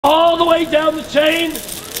way down the chain,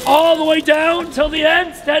 all the way down till the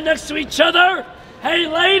end, stand next to each other. Hey,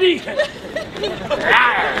 lady!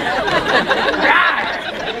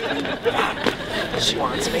 She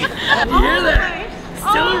wants me. You hear that?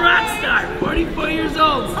 Still a rock star, 44 years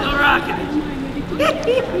old, still rocking it.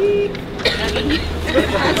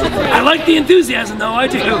 I like the enthusiasm though, I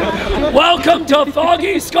do. Welcome to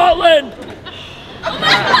Foggy, Scotland!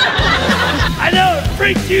 I know, it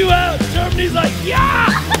freaked you out. Germany's like, yeah!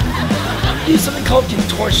 Use something called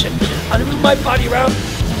contortion. I'm gonna move my body around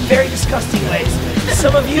in very disgusting ways.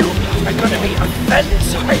 Some of you are gonna be offended.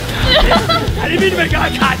 Sorry. I didn't mean to make eye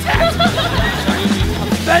contact.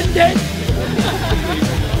 Offended.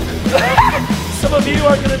 Some of you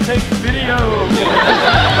are gonna take video.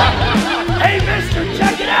 Hey, mister,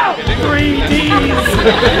 check it out! 3Ds.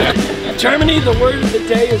 Germany, the word of the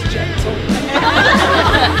day is gentle.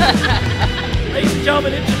 Ladies and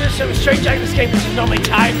gentlemen, in tradition of a straight jacket game, which is normally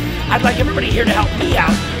timed, I'd like everybody here to help me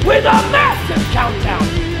out with a massive countdown.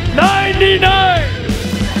 99!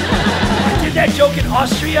 I did that joke in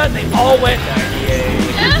Austria and they all went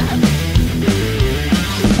 98.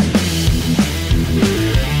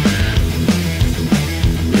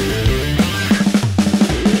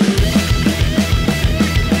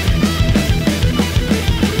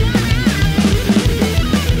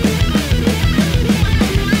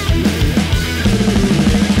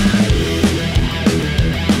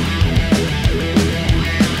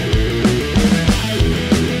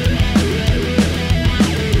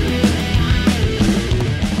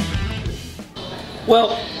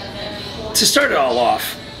 Well, to start it all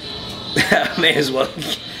off, I may as well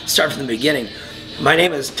start from the beginning. My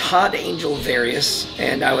name is Todd Angel Various,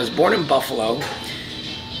 and I was born in Buffalo.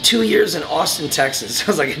 2 years in Austin, Texas.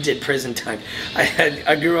 Sounds like I did prison time.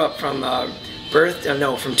 I grew up from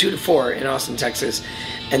from 2 to 4 in Austin, Texas,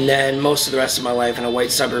 and then most of the rest of my life in a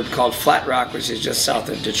white suburb called Flat Rock, which is just south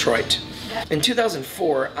of Detroit. In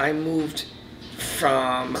 2004, I moved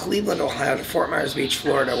from Cleveland, Ohio to Fort Myers Beach,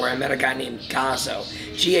 Florida, where I met a guy named Gazzo,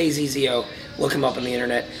 G-A-Z-Z-O, look him up on the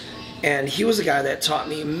internet. And he was a guy that taught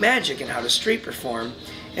me magic and how to street perform.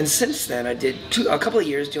 And since then, I did a couple of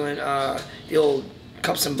years doing the old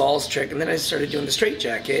cups and balls trick, and then I started doing the straight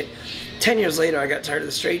jacket. 10 years later, I got tired of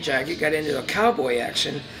the straight jacket, got into a cowboy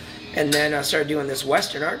action, and then I started doing this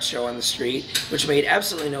Western art show on the street, which made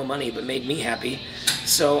absolutely no money, but made me happy.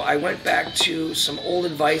 So I went back to some old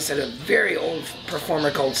advice that a very old performer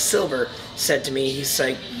called Silver said to me. He's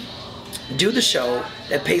like, do the show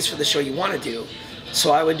that pays for the show you want to do.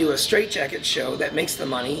 So I would do a straight jacket show that makes the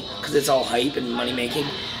money, because it's all hype and money making,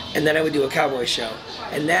 and then I would do a cowboy show.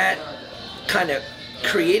 And that kind of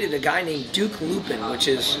created a guy named Duke Lupin, which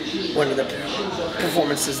is one of the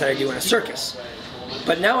performances that I do in a circus.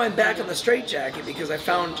 But now I'm back on the straight jacket because I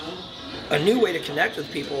found a new way to connect with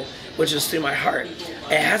people, which is through my heart.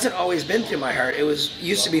 It hasn't always been through my heart. It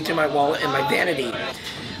used to be through my wallet and my vanity.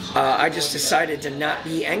 I just decided to not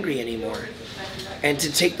be angry anymore and to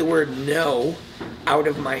take the word no out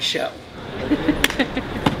of my show.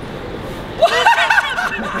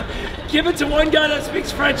 Give it to one guy that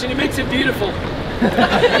speaks French and he makes it beautiful.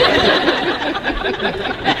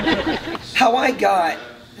 How I got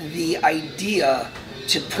the idea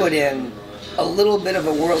to put in a little bit of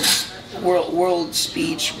a world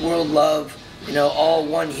speech, world love, you know, all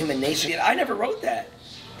one human nation. I never wrote that.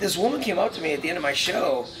 This woman came up to me at the end of my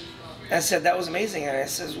show and said, that was amazing. And I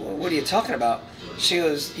says, well, what are you talking about? She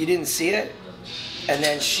goes, you didn't see it? And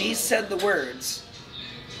then she said the words,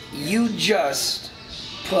 you just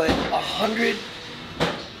put 100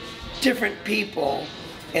 different people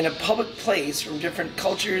in a public place from different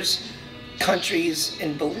cultures, countries,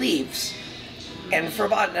 and beliefs, and for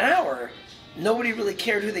about an hour, nobody really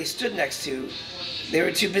cared who they stood next to. They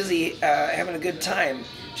were too busy having a good time,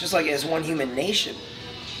 just like as one human nation.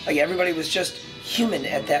 Like everybody was just human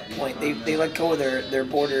at that point. They let go of their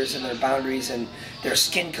borders and their boundaries and their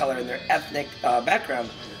skin color and their ethnic background.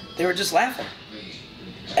 They were just laughing.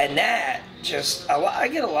 And that just, I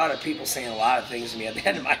get a lot of people saying a lot of things to me at the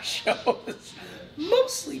end of my shows,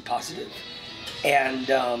 mostly positive. And,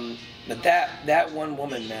 but that one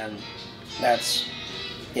woman, man, that's,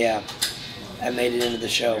 yeah, that made it into the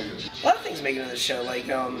show. A lot of things make it into the show, like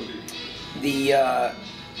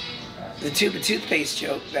the tube of toothpaste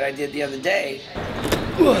joke that I did the other day.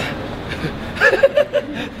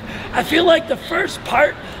 I feel like the first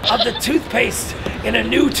part of the toothpaste in a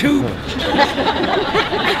new tube.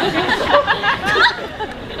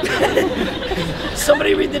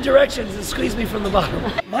 Somebody read the directions and squeeze me from the bottom.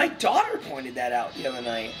 My daughter pointed that out the other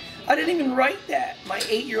night. I didn't even write that. My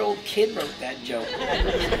 8-year-old kid wrote that joke. All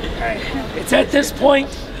right. It's at this point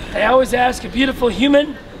I always ask a beautiful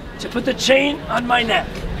human to put the chain on my neck.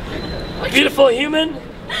 Beautiful human.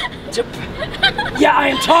 Yeah, I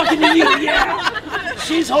am talking to you, yeah.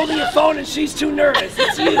 She's holding a phone and she's too nervous.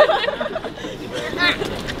 It's you.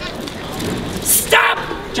 Stop!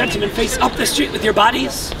 Gentlemen, face up the street with your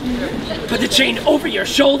bodies. Put the chain over your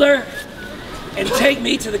shoulder and take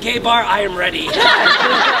me to the gay bar. I am ready.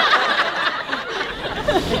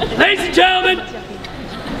 Ladies and gentlemen,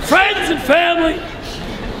 friends and family,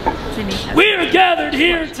 we are gathered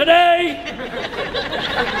here today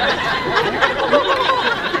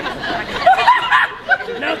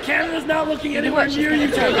now Canada's not looking anywhere near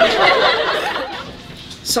you.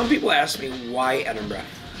 Some people ask me why Edinburgh,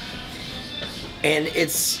 and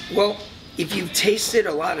it's, well, if you've tasted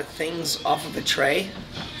a lot of things off of a tray,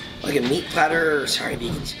 like a meat platter, or sorry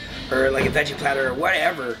vegans, or like a veggie platter or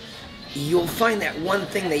whatever, you'll find that one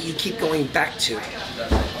thing that you keep going back to,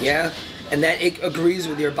 yeah, and that it agrees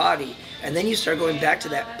with your body. And then you start going back to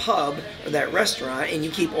that pub or that restaurant and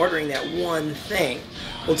you keep ordering that one thing.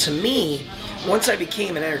 Well, to me, once I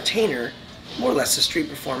became an entertainer, more or less a street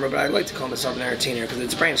performer, but I like to call myself an entertainer because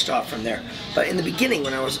it's branched off from there. But in the beginning,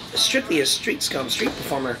 when I was strictly a street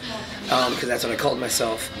performer, because that's what I called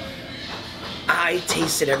myself, I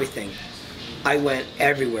tasted everything. I went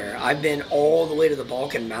everywhere. I've been all the way to the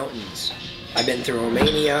Balkan Mountains. I've been through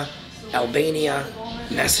Romania, Albania,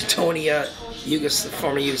 Macedonia,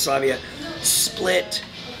 former Yugoslavia, Split,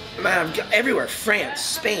 man, I've got everywhere. France,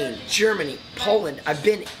 Spain, Germany, Poland. I've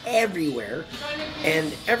been everywhere,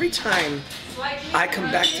 and every time I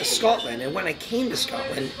come back to Scotland, and when I came to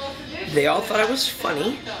Scotland, they all thought I was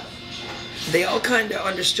funny. They all kind of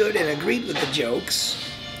understood and agreed with the jokes,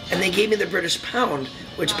 and they gave me the British pound,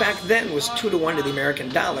 which back then was 2 to 1 to the American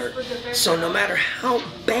dollar. So no matter how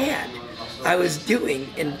bad I was doing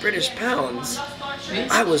in British pounds,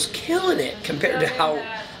 I was killing it compared to how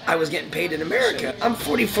I was getting paid in America. I'm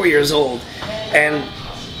 44 years old, and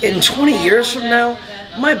in 20 years from now,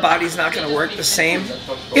 my body's not going to work the same.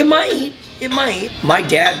 It might. My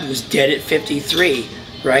dad was dead at 53,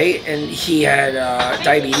 right? And he had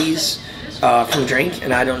diabetes from drink,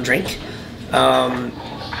 and I don't drink.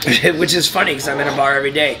 Which is funny because I'm in a bar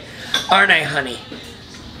every day. Aren't I, honey?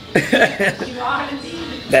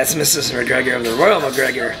 That's Mrs. McGregor of the Royal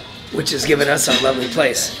McGregor, which has given us a lovely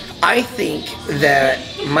place. I think that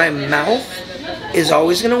my mouth is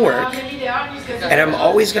always going to work, and I'm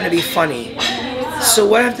always going to be funny. So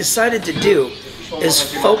what I've decided to do is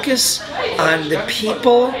focus on the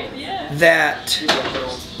people that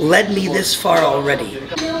led me this far already.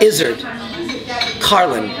 Izzard,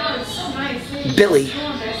 Carlin, Billy,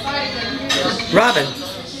 Robin.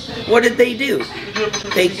 What did they do?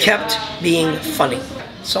 They kept being funny.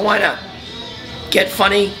 So why not? Get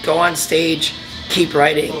funny, go on stage, keep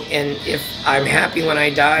writing, and if I'm happy when I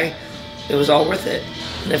die, it was all worth it.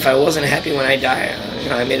 And if I wasn't happy when I die,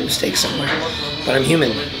 I made a mistake somewhere. But I'm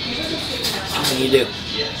human. What can you do?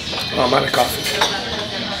 Oh, I'm out of coffee.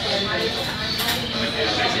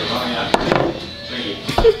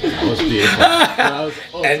 That was beautiful. That was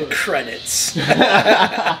awesome. And credits.